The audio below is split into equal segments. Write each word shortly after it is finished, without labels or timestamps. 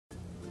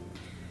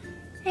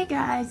Hey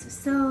guys,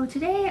 so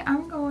today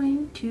I'm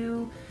going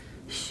to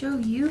show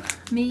you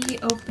me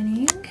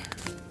opening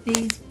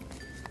these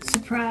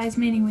surprise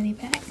mini Whinnie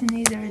packs, and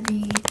these are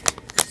the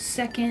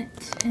second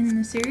in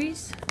the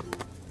series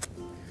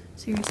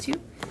 2.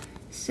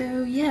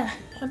 So yeah,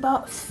 I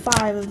bought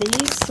 5 of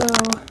these, so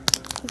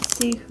let's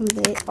see who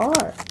they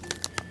are.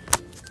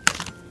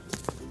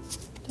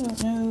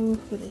 Don't know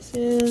who this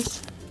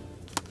is.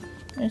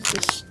 There's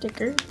the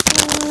sticker.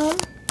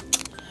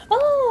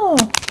 Oh,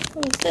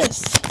 what is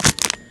this?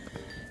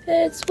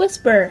 It's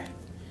Whisper.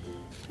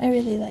 I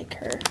really like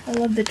her. I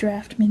love the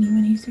draft mini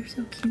Whinnies. They're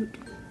so cute.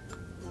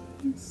 You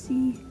can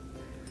see.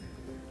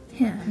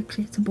 Yeah,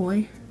 actually it's a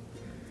boy.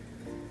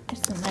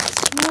 Here's the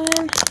next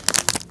one.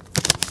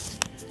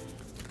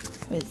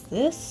 What is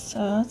this?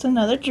 It's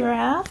another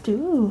draft.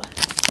 Ooh.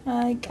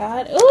 I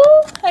got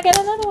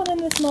another one in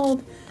this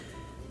mold.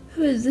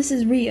 Who is this?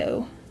 Is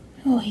Rio.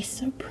 Oh, he's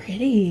so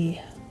pretty.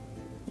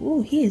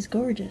 Ooh, he is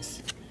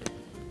gorgeous.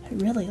 I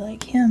really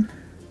like him.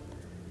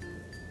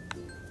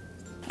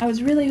 I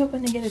was really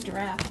hoping to get a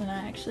draft, and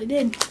I actually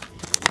did.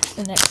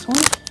 The next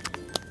one.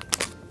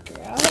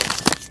 Got it.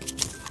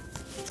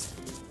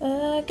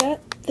 I got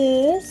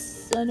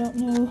this. I don't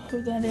know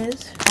who that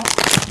is. Oh,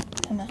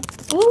 come on.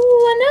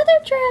 Ooh, another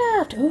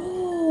draft.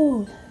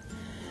 Ooh,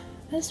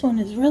 this one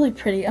is really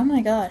pretty. Oh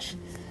my gosh.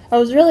 I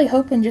was really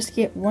hoping just to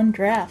get one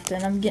draft,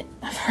 and I've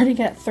already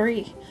got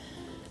 3.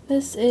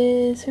 This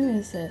is, who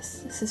is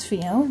this? This is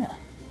Fiona.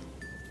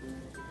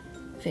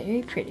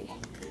 Very pretty.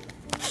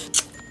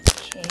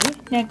 Okay,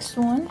 next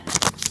one.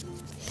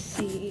 Let's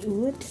see,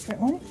 ooh, a different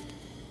one.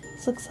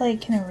 This looks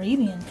like an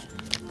Arabian.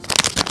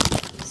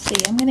 Let's see,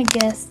 I'm gonna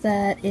guess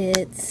that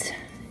it's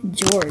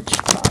George.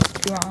 Oh,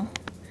 it's wrong.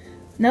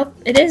 Nope,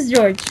 it is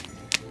George.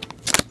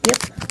 Yep.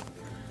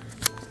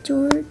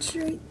 George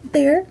right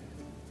there.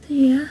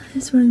 Yeah,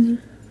 this one's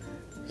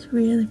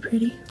really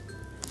pretty.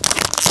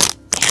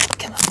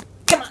 Come on,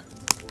 come on.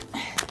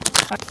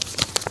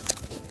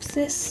 What's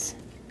this?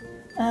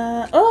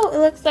 Oh, it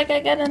looks like I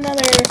got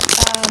another,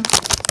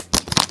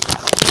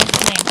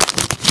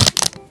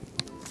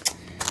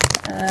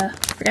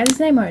 forgot his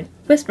name already.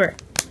 Whisper.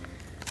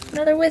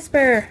 Another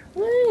Whisper.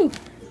 Woo!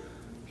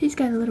 He's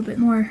got a little bit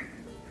more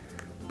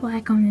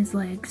black on his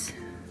legs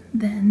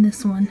than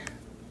this one.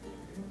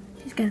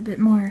 He's got a bit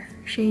more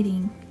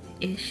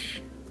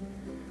shading-ish.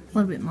 A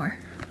little bit more.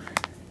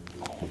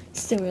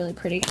 Still really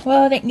pretty.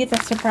 Well, I didn't get the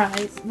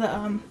surprise.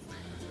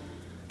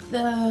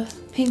 The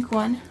pink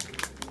one.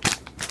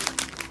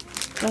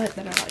 But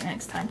better luck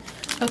next time.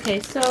 Okay,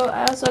 so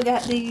I also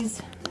got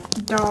these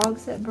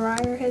dogs that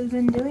Breyer has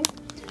been doing.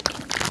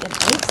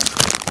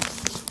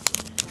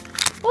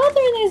 Oh,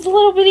 they're in these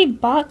little bitty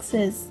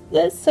boxes.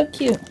 That's so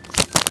cute.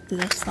 Do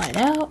they slide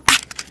out?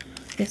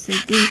 Yes, they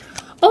do.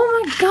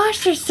 Oh my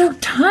gosh, they're so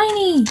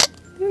tiny.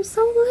 They're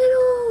so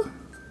little.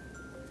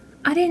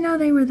 I didn't know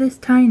they were this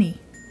tiny.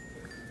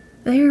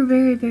 They are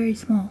very, very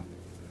small.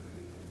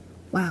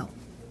 Wow.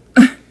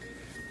 I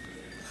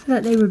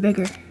thought they were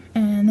bigger.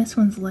 And this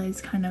one's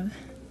legs kind of...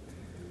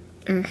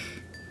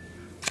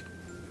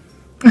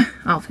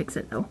 I'll fix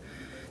it though.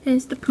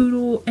 It's the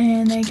poodle,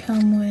 and they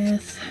come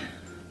with...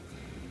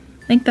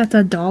 I think that's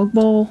a dog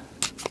bowl.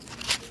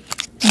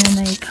 And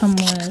they come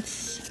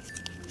with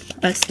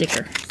a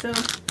sticker. So,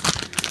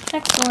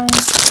 next one.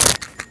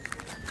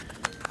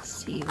 Let's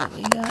see what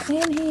we got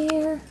in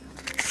here.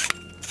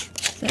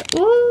 So,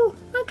 ooh,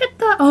 look at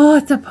that. Oh,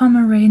 it's a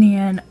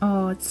Pomeranian.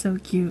 Oh, it's so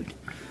cute.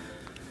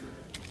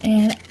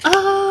 And,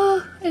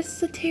 oh, it's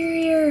the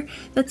terrier.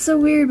 That's so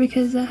weird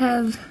because I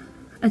have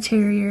a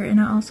terrier and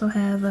I also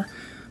have a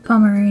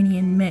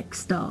Pomeranian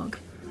mixed dog.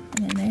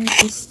 And then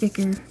there's this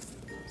sticker.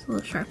 It's a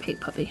little Shar-Pei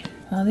puppy.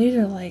 Oh, these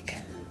are like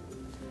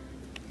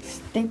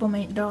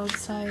stablemate dog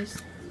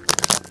size.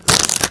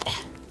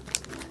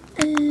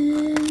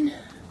 And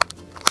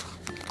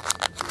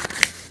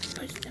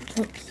push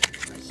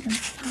them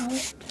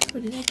out.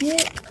 What did I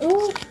get?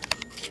 Oh,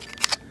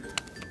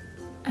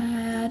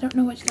 I don't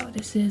know which dog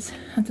this is.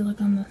 I have to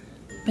look on the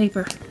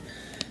paper.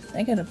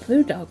 I got a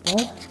blue dog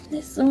bowl.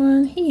 This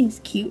one, he's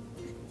cute.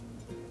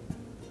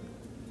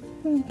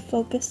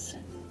 Focus.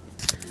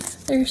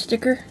 There's a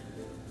sticker.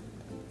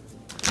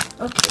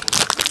 Okay,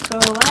 so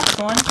last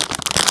one.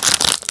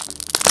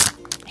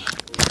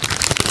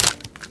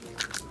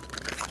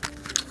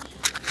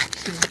 Let's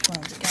see which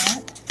one we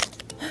got.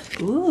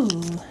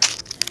 Ooh,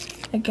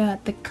 I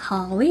got the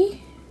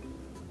collie.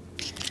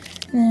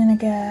 And then I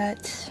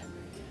got,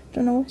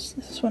 don't know which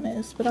this one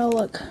is, but I'll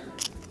look.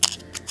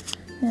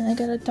 And I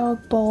got a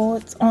dog bowl,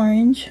 it's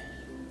orange.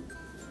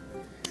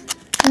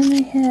 And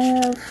they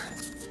have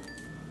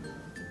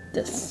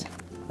this.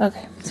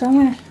 Okay, so I'm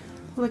gonna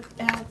look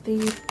at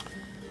the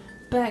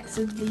backs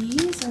of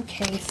these.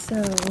 Okay,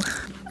 so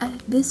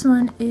this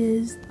one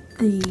is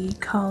the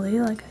collie,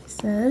 like I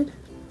said.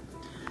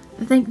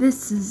 I think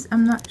this is,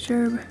 I'm not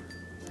sure.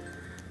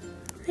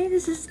 I think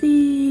this is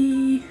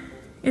the,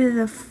 either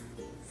the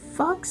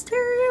Fox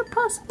Terrier,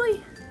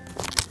 possibly?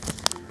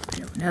 I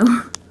don't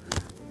know.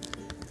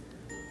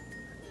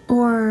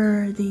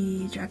 Or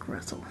the Jack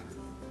Russell.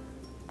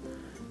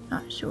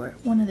 Not sure.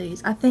 One of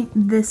these. I think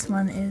this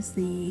one is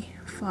the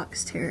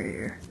Fox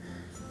Terrier.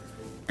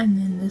 And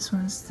then this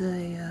one's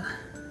the,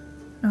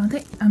 no,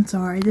 I'm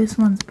sorry. This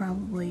one's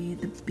probably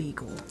the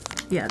Beagle.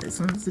 Yeah, this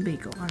one's the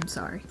Beagle. I'm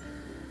sorry.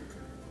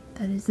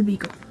 That is the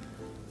Beagle.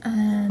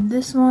 And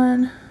this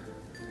one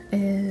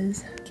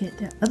is,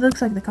 it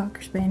looks like the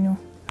Cocker Spaniel.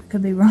 I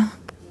could be wrong.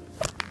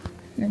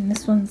 And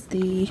this one's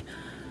the,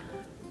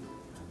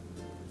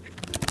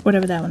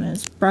 whatever that one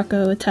is,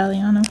 Bracco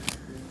Italiano.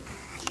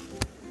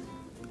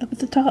 Up at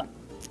the top.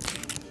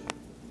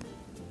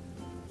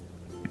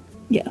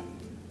 Yeah,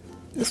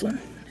 this one.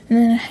 And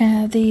then I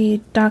have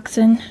the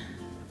Dachshund.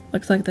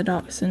 Looks like the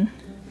Dachshund.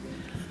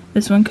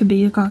 This one could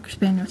be a Cocker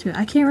Spaniel too.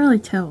 I can't really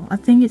tell. I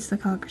think it's the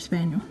Cocker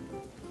Spaniel.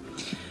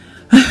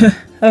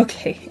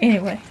 Okay,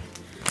 anyway.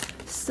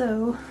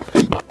 So,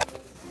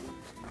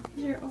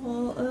 these are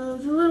all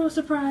of the little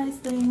surprise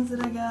things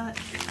that I got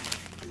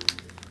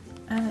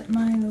at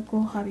my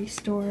local hobby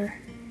store.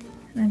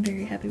 And I'm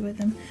very happy with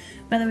them.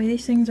 By the way,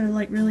 these things are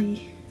like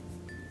really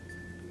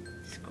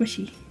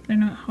squishy. They're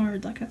not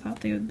hard like I thought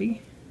they would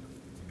be.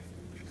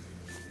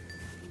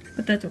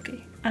 But that's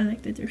okay. I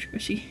like that they're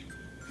squishy.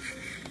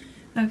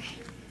 Okay.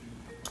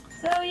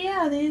 So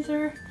yeah, this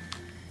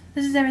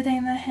is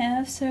everything that I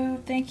have. So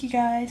thank you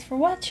guys for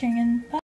watching, and bye.